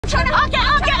trying to. Okay.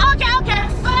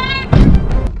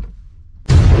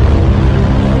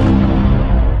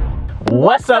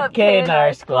 What's up,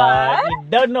 KNR Squad? You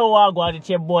don't know what I'm going. It's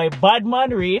your boy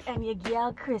Badman Reafe and your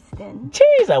girl Kristen.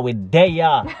 Jeez, I with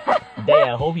Daya.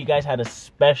 I hope you guys had a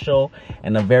special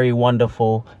and a very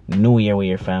wonderful New Year with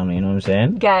your family. You know what I'm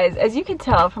saying? Guys, as you can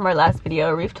tell from our last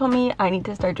video, Reafe told me I need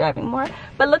to start driving more.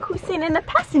 But look who's sitting in the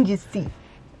passenger seat.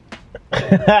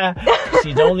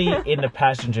 She's only in the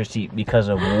passenger seat because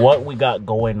of what we got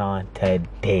going on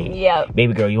today. Yep.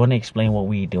 Baby girl, you want to explain what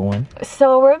we doing?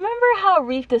 So remember how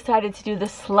Reafe decided to do the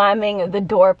slamming the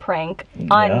door prank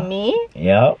on me?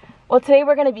 Yep. Well, today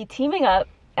we're going to be teaming up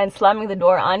and slamming the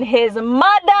door on his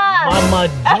mother. Mama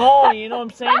John, you know what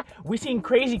I'm saying? We seen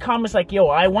crazy comments like, yo,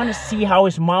 I want to see how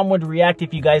his mom would react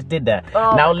if you guys did that.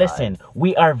 Oh now listen,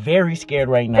 we are very scared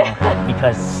right now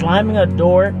because slamming a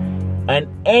door on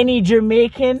any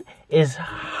Jamaican is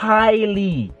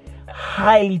highly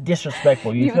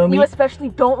disrespectful. You feel me? You especially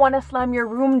don't want to slam your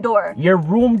room door. Your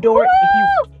room door,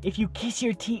 if you kiss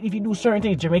your teeth, if you do certain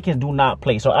things, Jamaicans do not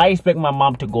play. So I expect my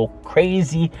mom to go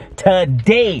crazy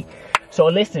today. So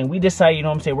listen, we decided, you know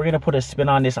what I'm saying, we're going to put a spin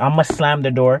on this. I'm going to slam the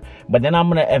door, but then I'm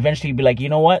going to eventually be like, you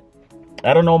know what?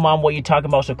 I don't know, Mom, what you're talking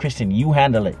about, so Kristen, you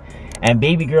handle it. And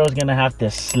baby girl's going to have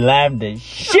to slam the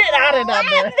shit out of that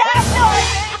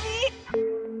door.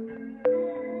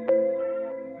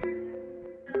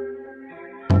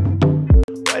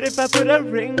 What if I put a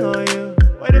ring on you?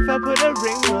 What if I put a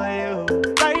ring on you?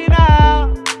 Right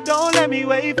now, don't let me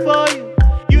wait for you.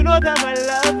 You know that my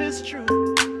love is true.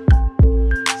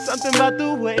 Something about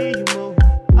the way you move,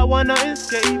 I wanna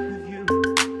escape with you.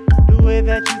 The way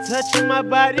that you touching my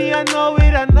body, I know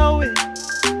it.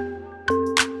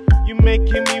 You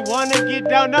making me wanna get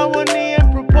down on one knee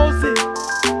and propose it.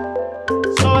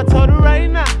 So I told her right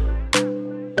now,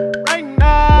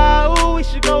 ooh, we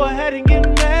should go ahead and get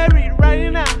married right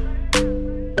now.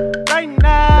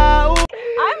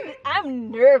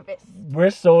 I'm nervous. We're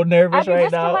so nervous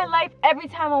right now. I risk my life every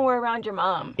time when we're around your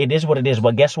mom. It is what it is,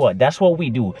 but guess what? That's what we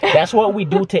do. That's what we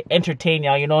do to entertain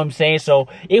y'all, you know what I'm saying? So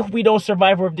if we don't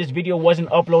survive or if this video wasn't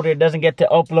uploaded, it doesn't get to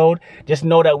upload, just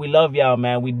know that we love y'all,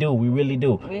 man. We do. We really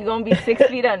do. We're gonna be 6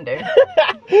 feet under.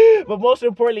 But most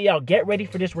importantly, y'all, get ready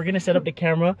for this. We're gonna set up the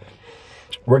camera.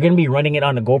 We're gonna be running it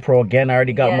on the GoPro again. I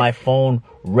already got my phone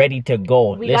ready to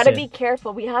go. We gotta be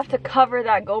careful. We have to cover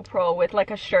that GoPro with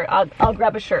like a shirt. I'll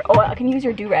grab a shirt. Oh, I can use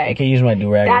your do-rag. I can use my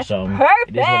do-rag or something.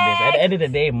 Perfect. It is what it is. At the end of the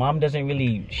day, Mom doesn't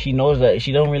really, she knows that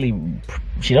she don't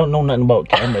know nothing about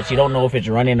cameras. She don't know if it's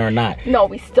running or not. No,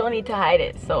 we still need to hide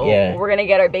it. So we're gonna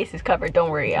get our bases covered.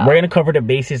 Don't worry, y'all. We're gonna cover the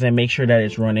bases and make sure that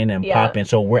it's running and popping.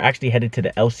 So we're actually headed to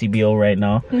the LCBO right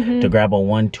now to grab a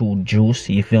 1-2 juice.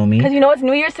 You feel me? Because you know it's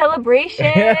New Year's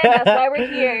celebration. That's why we're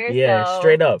here. Yeah, so.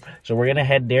 Straight up. So we're gonna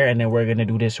head there and then we're gonna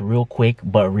do this real quick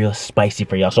but real spicy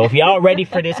for y'all. So if y'all ready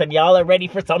for this and y'all are ready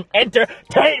for some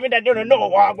entertainment that you don't know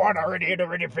what I want already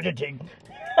for the thing.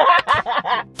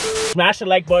 Smash the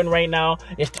like button right now.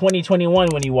 It's 2021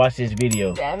 when you watch this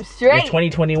video. Damn straight. It's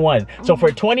 2021. So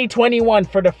for 2021,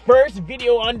 for the first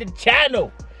video on the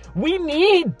channel, we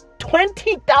need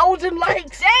 20,000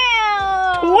 likes.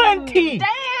 Damn. 20. Damn.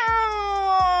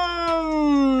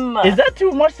 Is that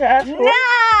too much to ask for? Nah.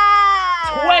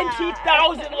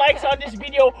 20,000 likes on this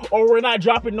video or we're not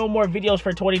dropping no more videos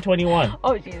for 2021.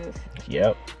 Oh, Jesus.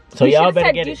 Yep. So y'all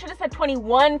better get it. You should have said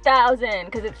 21,000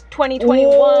 because it's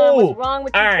 2021. What's wrong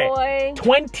with you, boy?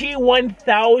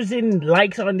 21,000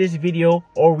 likes on this video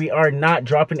or we are not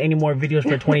dropping any more videos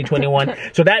for 2021.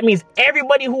 So that means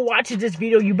everybody who watches this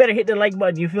video, you better hit the like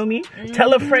button. You feel me?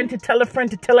 Tell a friend to tell a friend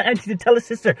to tell an auntie to tell a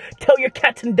sister. Tell your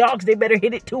cats and dogs they better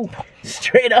hit it too.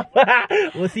 Straight up.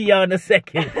 We'll see y'all in a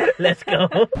second. Let's go.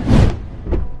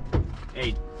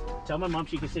 Hey, tell my mom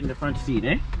she can sit in the front seat,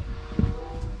 eh?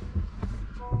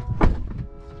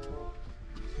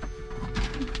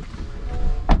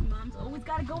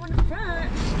 Gotta go in the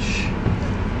front.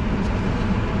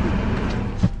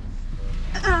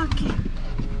 Okay.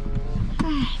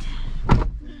 Alright.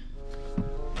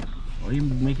 Why are you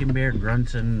making bear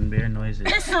grunts and bear noises?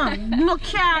 Listen, no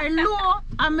car low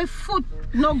and my foot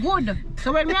no good.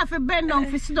 So when me have to bend down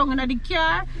to sit down in the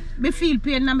car, me feel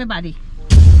pain in my body.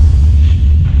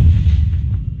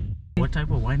 What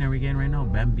type of wine are we getting right now?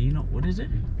 Bambino? What is it?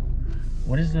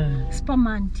 What is the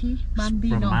Spumante,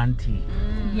 Bambino? Spumante.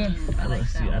 Yes.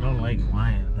 I don't like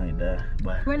wine like that.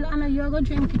 But well, Anna, you are gonna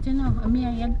drink it, you know. Me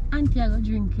and your auntie are gonna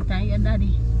drink it, and your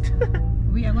daddy.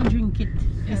 We are gonna drink it.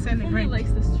 Yeah, he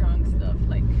likes the strong stuff,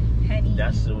 like Henny.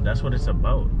 that's what it's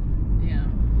about. Yeah.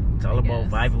 It's all about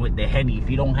vibing with the Henny. If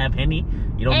you don't have Henny,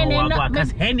 you don't know what about.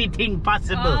 Because anything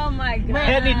possible. Oh my God.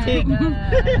 Anything.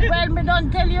 Well, me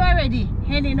don't tell you already.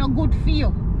 Henny no good for you.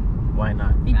 Why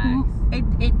not?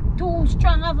 It too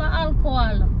strong of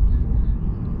alcohol.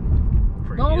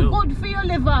 For No you. good for your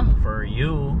liver. For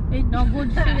you. It's no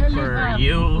good for your liver. For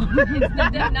you. It's the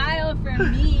denial for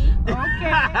me.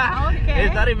 Okay.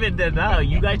 It's not even denial.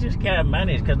 You guys just can't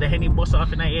manage because the Henny bust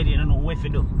off in that head. You don't know what to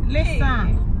do.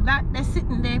 Listen, that they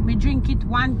sitting there, me drink it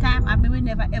one time and me will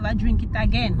never ever drink it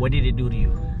again. What did it do to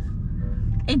you?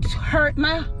 It hurt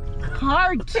my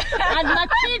heart and my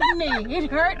kidney. It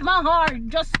hurt my heart.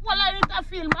 Just swallow it, I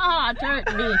feel my heart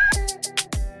hurt me.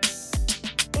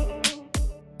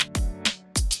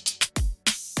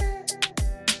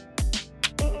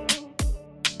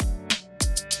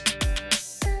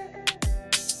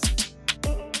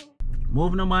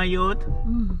 Move no my youth.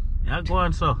 Yeah, go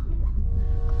on so.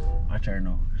 Watch her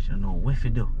know. She'll know what to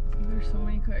do. There's so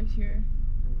many cars here.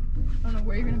 I don't know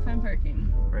where you're gonna find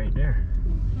parking. Right there.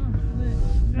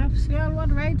 You see all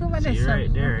what right over there, See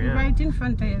right there, yeah. Right in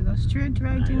front of you. Go straight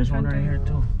right in There's front one of right you. here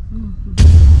too.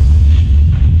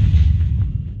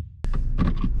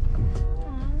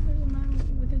 There's a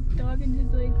man with his dog in his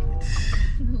like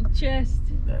little chest.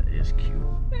 That is cute.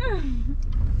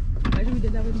 Imagine we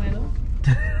did that with Milo.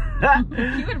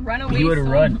 He would run away. He would so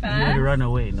run. fast. He would run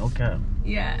away. No cap.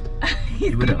 Yeah.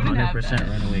 He would 100%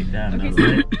 run away. Damn.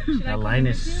 Okay, That line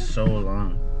is so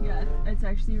long. Yeah, it's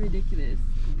actually ridiculous.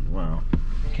 Wow.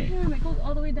 Okay. Damn, it goes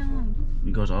all the way down.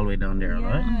 It goes all the way down there, Yeah.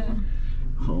 right?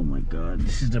 Oh my God.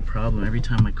 This is the problem. Every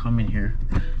time I come in here.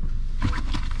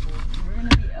 We're gonna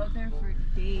be out there for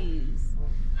days.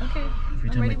 Okay. Every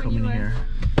I'm time I ready come when in you are. here,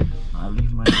 I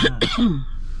leave my mask.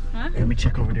 Huh? Let me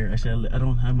check over there. I said I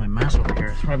don't have my mask over here.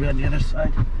 It's probably on the other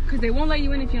side. Because they won't let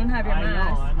you in if you don't have your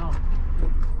mask. I know.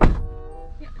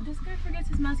 Yeah, this guy forgets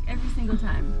his mask every single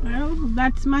time. Well,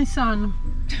 that's my son.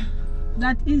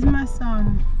 That is my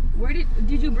son. Where did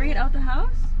you bring it out the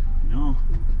house? No.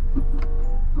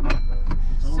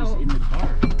 It's always in the car.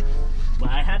 Well,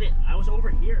 I had it. I was over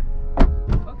here.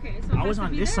 Okay, so I was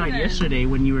on this side yesterday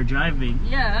when you were driving.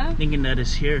 Yeah. Thinking that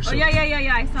it's here. So Oh yeah.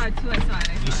 I saw it too. I saw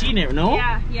it. You seen it? No?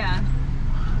 Yeah.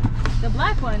 The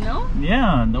black one, no?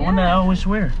 Yeah, the one that I always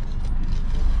wear.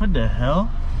 What the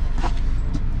hell?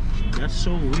 That's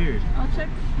so weird. I'll check.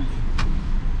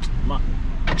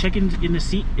 Check in the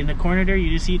seat in the corner there. You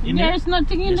just see it in there. There's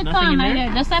nothing in There's the nothing in corner there?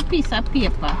 there. Just a piece of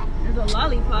paper. There's a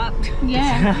lollipop.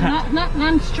 Yeah,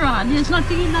 not straw. There's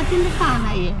nothing in the corner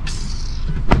here.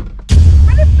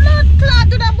 What the blood clot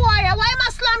to the boy? Why am I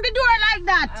slam the door like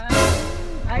that?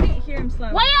 I didn't hear him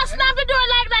slam. Why you slam the door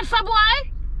like that, for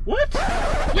boy? What?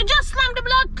 You just slammed the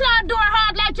blood clot door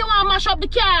hard like you want to mash up the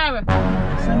car.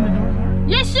 Slam the door.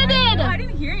 Yes, you did. No, I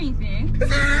didn't hear anything.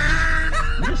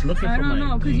 I'm just looking I for don't my.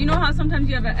 know, because you know how sometimes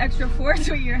you have an extra force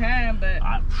with your hand, but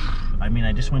I mean,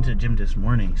 I just went to the gym this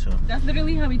morning, so that's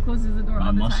literally how he closes the door my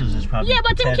all the muscles time. is probably. Yeah,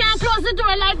 but him tense. can't close the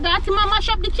door like that. He might mash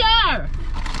up the car.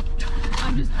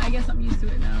 I guess I'm used to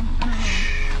it now. I don't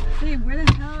know. Babe, where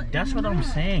the hell? That's what I'm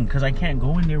saying, because I can't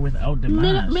go in there without the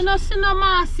mask. Me no see no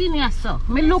mask in here, so.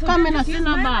 Me look and me no see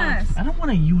no mask. I don't want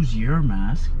to use your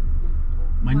mask.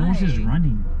 My nose is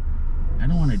running. I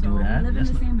don't want to do that. We live in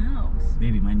the same house.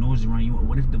 Baby, my nose is running.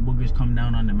 What if the boogers come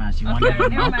down on the mask? You want Okay, to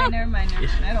never mind.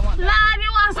 I don't want that. Lord,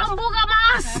 you want some booger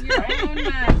mask? Have your own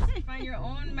mask. Find your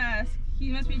own mask.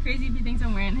 He must be crazy if he thinks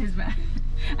I'm wearing his mask.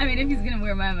 I mean, if he's gonna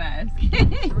wear my mask.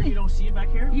 Sure you don't see it back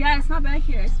here? Yeah, it's not back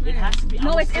here. I swear. It has to be.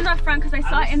 No, it's in the front because I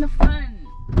saw it in the front.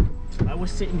 I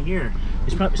was sitting here.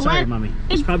 It's probably. Sorry, mommy.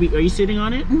 It's probably. Are you sitting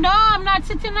on it? No, I'm not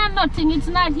sitting on nothing. It's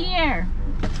not here.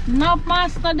 No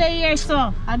mask not there here,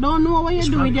 so I don't know what you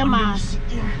do with your mask.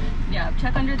 Yeah,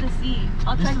 check under the seat.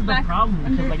 I'll This check is back the problem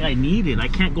because like I need it. I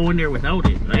can't go in there without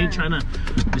it. I ain't trying to.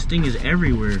 This thing is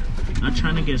everywhere. Not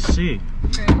trying to get sick.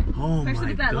 Right. Oh Especially my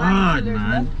with that God, line, so there's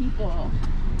man. less people.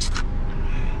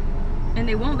 And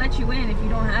they won't let you in if you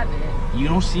don't have it. You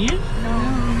don't see it?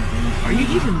 No. Are you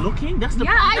even looking? That's the.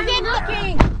 Yeah, I did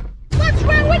looking. What's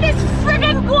wrong with this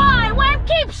friggin' boy? Why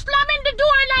keep slamming the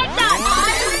door like that?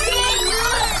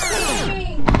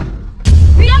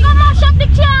 You gonna mash up the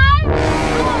car?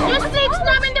 You keep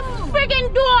slamming the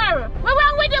friggin' door. What's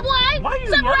wrong with you, boy? Why are you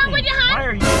Something yelling? wrong with your hand? Why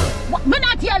are you? What? Me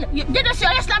not yelling. Did you see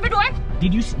how you slam the door?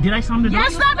 Did I slam the door? You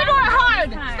slam the door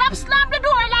hard. time. Stop slam the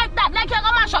door like that, like you're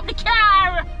gonna mash up the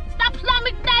car. Stop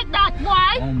slamming like that,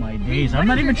 boy. Oh my days! I'm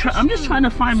not even trying. I'm just trying to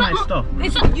find my stuff.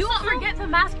 You forget to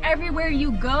mask everywhere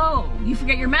you go. You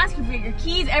forget your mask, you forget your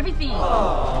keys, everything.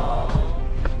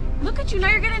 Look at you, now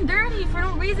you're getting dirty for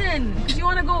no reason. Because you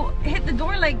want to go hit the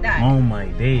door like that. Oh my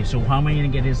days. So how am I gonna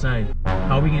get inside?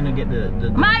 How are we gonna get the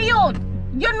My youth,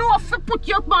 you know if you put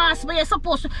your mask where you're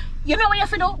supposed to. You know what you have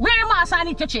to do? Wear your mask and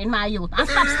need to change, my youth. And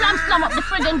stop slam up the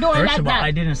friggin' door First like of all, that. I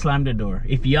didn't slam the door.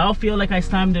 If y'all feel like I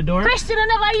slammed the door, Kristen, I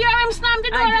never hear him slam the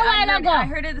door a while ago. I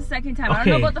heard it the second time. I don't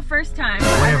Okay. know about the first time. But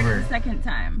I Whatever. heard it the second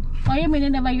time. Oh, you mean you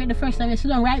never hear it the first time? You sit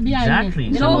down right behind exactly.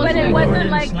 me. So No, but the it door wasn't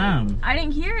didn't like slam. I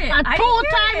didn't hear it. And I two didn't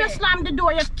hear times you it. slam the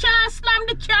door. You can't slam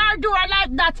the car door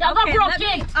like that. You Okay, go broke let me,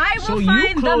 it. I will So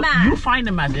find the mask. you find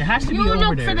the mask. It has to You be over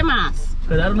look there. for the mask.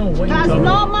 Cause I don't know what you're There's talking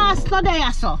no about. mask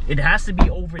there, so. It has to be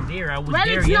over there. I was Well,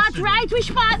 there it's yesterday. not right.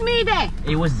 Which part me there?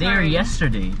 It was there Sorry.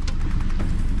 yesterday.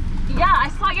 Yeah, I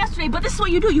saw it yesterday, but this is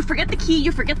what you do. You forget the key,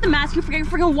 you forget the mask, you forget your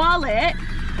freaking wallet.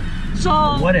 So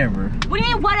Whatever. what do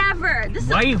you mean whatever? This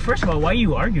Why is, you? First of all, why are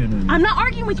you arguing with me? I'm not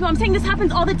arguing with you. I'm saying this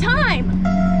happens all the time.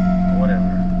 Whatever.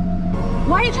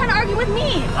 Why are you trying to argue with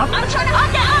me? I'm trying to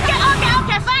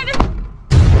Okay, fine.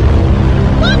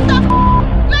 What the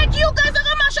f? Like you guys are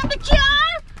gonna mash up the car?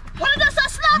 Well, just a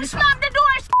slam the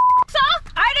door, so?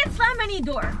 I didn't slam any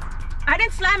door. I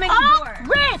didn't slam any door.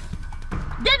 Reafe,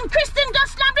 didn't Kristen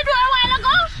just slam the door a while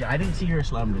ago? I didn't see her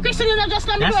slam the door. Kristen, you not just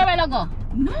slam the That's- door a while ago?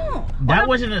 No. That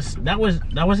wasn't a. That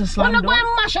was a slam Wanna door. go and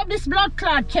mash up this blood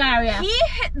clot carrier? He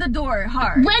hit the door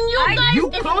hard. When you guys, You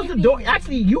closed the door.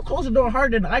 Actually, you closed the door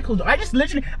harder than I closed. I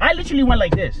literally went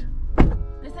like this.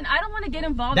 Listen, I don't want to get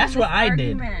involved That's in this what I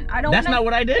did. argument. I don't That's wanna, not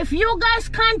what I did. if you guys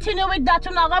continue with that,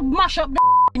 you're not gonna mash up the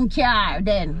car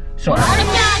then. So I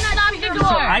can't slam the door.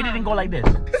 So I didn't go like this.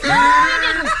 No,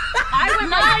 you didn't.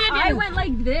 I went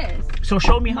like this. So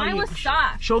show me how Mine you. was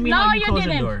soft. Show me No, how you you close the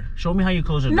didn't. door. Show me how you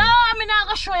close the door. No, I'm not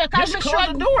gonna show you. Just close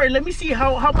the door. Let me see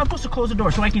how am I supposed to close the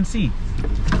door so I can see.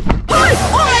 Oh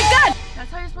my God!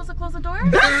 That's how you're supposed to close the door?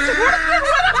 That's worse than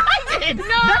what I did. No,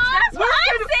 that's what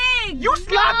I'm saying. You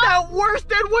slapped that worse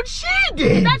than what she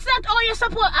did. That's not all you're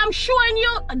supposed. I'm showing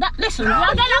you. That, listen, you're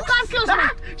gonna confuse me.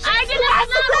 I didn't slam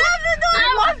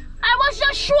the door. I was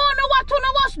just showing you what Tuna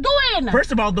was doing.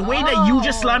 First of all, the way that you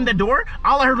just slammed the door,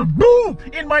 all I heard was boom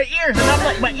in my ears, and I'm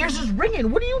like, my ears is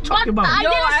ringing. What are you talking about? I Yo,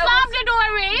 didn't I slam the door,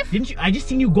 Reafe. Didn't you? I just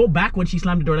seen you go back when she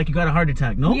slammed the door, like you got a heart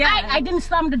attack. No. Yeah. I didn't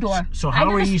slam the door. So how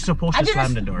are you supposed to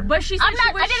slam the door? But she said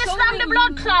I didn't slam the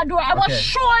blood clot door. I was Okay.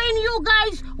 showing you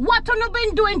guys what you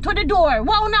been doing to the door.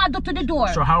 What you not do to the door.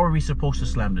 So how are we supposed to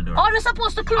slam the door? Are you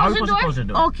supposed to How are close we the supposed door? to close the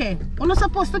door? Okay. You're not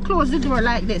supposed to close the door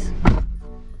like this.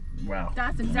 Wow.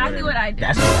 That's exactly what I did.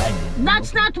 That's what I did.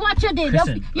 That's not what you did.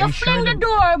 Kristen, You are you fling sure the that-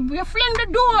 door. You fling the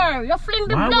door. You fling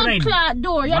the Why would I- blood clot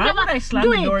door. You Why never would I slam do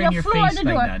the door it. in You your floor face the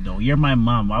like door. that, though? You're my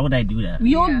mom. Why would I do that?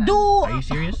 You Yeah. do. Are you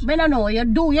serious? Me no know. You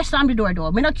do. You slam the door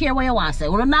though. Me not care what you want to say.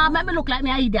 You not make me look like me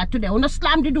an idiot today. You not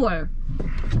slam the door. You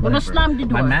not Whatever. slam the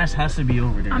door. My mask has to be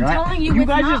over there. I'm right? telling you, you it's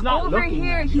guys not just not over looking.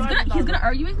 here. You He's guys just gonna not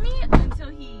argue with me until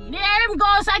he. There him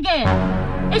goes again.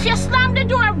 If you slam the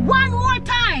door one more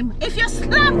time, if you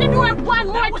slam the door one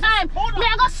more time, hold on. me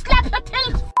I gonna slap you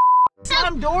till.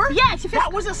 Slam door? Yes, if you,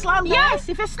 That was a slam door? yes,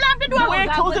 if you slam the door, The way I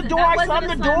that closed the wasn't- door, that I wasn't slammed a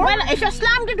the slam door? door. well, if you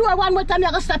slam the door one more time,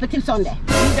 you're gonna slap it till Sunday.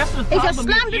 That's the If you problem.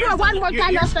 slam the Your door ears one is- more your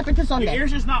time, you'll ears- slap it till Your Sunday.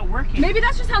 ears is not working. Maybe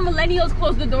that's just how millennials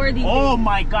close the door these Oh days.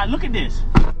 my god, look at this.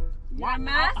 My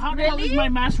mask? How the hell is Really? my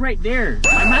mask right there?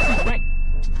 My mask is right.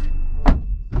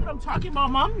 What I'm talking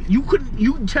about, Mom? You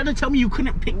tried to tell me you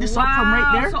couldn't pick this up from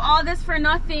right there? So all this for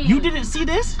nothing. You didn't see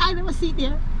this? I never see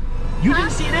there. You didn't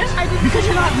see this? Because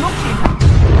you're not looking.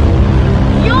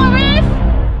 You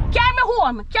Reafe, carry me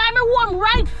home. Carry me home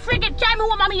right frigate. Carry me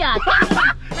home, mommy yard.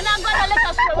 And I'm gonna let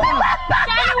us go home.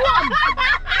 Carry me home.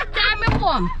 Carry me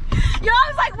home. Yo, I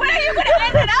was like, when are you gonna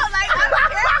end it out? Like, I'm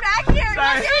scared back here.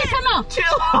 Sorry. Sweet to know.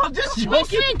 Chill, I'm just We joking.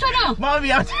 sweet to know. Mommy,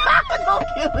 don't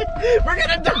kill it. We're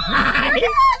gonna die.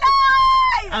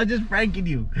 I'm just pranking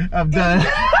you. I'm done.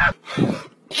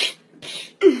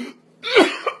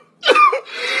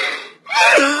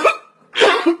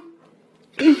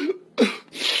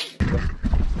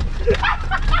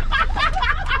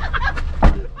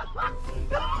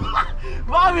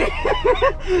 Mommy!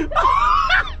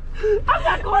 I'm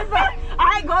not going back.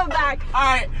 I ain't going back.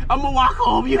 Alright, I'm gonna walk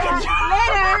home. You can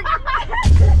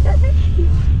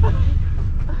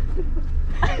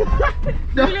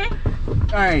Really?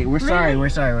 Alright, we're sorry.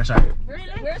 Really?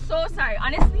 We're so sorry.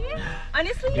 Honestly,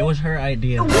 It was her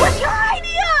idea. what's your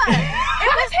idea?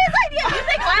 It was his idea. You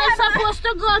think I I'm have supposed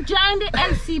to go join the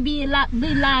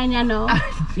LCB line, you know.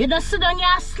 You just sit down here,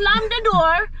 slam the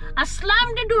door, I slam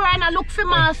the door and I look for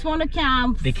my when I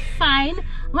can't find.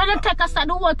 When I take us at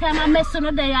the whole time I mess on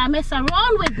the day, I mess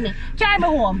around with me. Carry me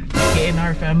home. Getting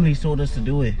our family told us to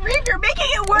do it. Reafe, you're making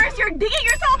it worse. You're digging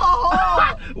yourself a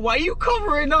hole. Why are you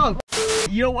covering up?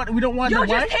 You know what? We don't want Yo, the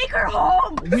just wine. take her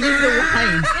home. We need the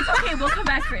wine. It's okay. We'll come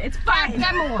back for it. It's fine.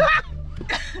 Carry me home.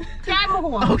 Carry me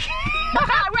home. Okay.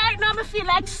 Right now I feel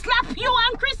like slap you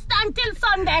and Kristen till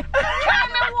Sunday. Carry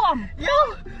me home. Yo.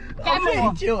 Carry me Okay,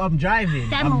 home. chill. I'm driving.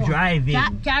 Carry me I'm home.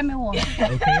 driving. Carry me home.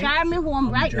 Okay. Carry me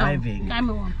home right driving. now. Carry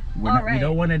me home. We Alright.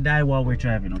 don't want to die while we're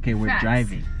driving. Okay, we're Facts.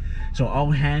 driving. So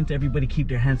all hands, everybody keep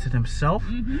their hands to themselves,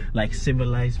 like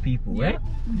civilized people, right?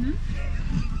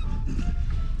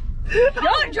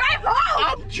 Don't drive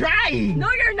home. I'm trying. No,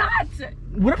 you're not.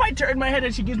 What if I turn my head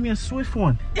and she gives me a swift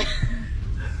one?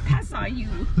 That's not you.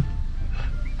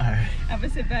 All right. I'm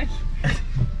gonna sit back.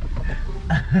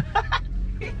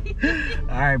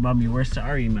 All right, mommy, we're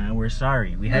sorry, man. We're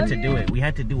sorry. We had to do it. We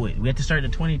had to do it. We had to start the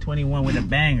 2021 with a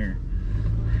banger.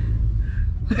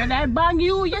 When I bang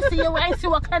you, you see when I see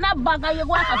what kind of banger you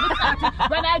want to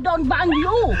start when I don't bang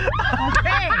you.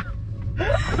 Okay.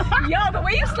 Yo, the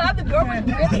way you slapped the door was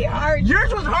really hard.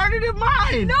 Yours was harder than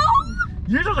mine. No.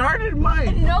 Yours was harder than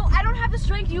mine. No, I don't have the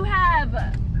strength you have.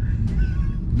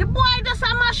 The boy just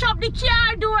mash up the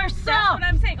car door, so. That's what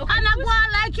I'm saying. Okay, And I go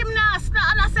on like him now,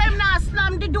 and I say him now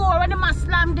slam the door when him a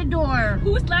slam the door.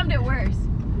 who slammed it worse?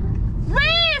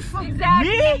 Reef! Exactly.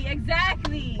 Me?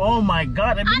 Exactly. Oh my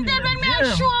God! I've been And then in when the me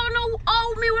gym. show no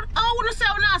how me would how wanna say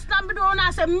when I slam the door and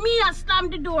I say me I slam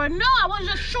the door. No, I was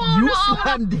just showing You no how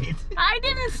slammed it. I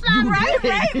didn't slam You right.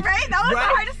 did. Right. That was Right?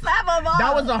 the hardest slap of all.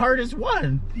 That was the hardest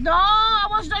one. No, I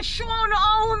was just showing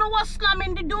how no was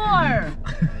slamming the door.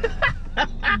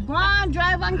 Go on,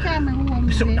 drive and carry me home.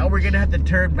 So now we're gonna have to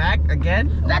turn back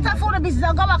again. That's a for the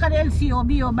business. Go back at the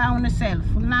LCOB by yourself.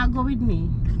 Now go with me.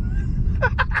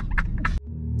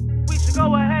 We should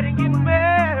go ahead and get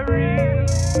married. We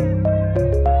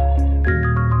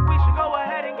should go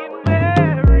ahead and get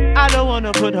married. I don't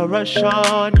wanna put a rush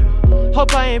on you.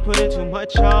 Hope I ain't putting too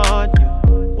much on you.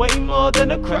 Way more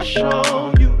than a crush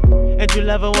on you. And you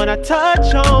love it when I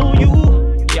touch on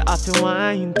you. You have to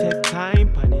wine, take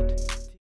time.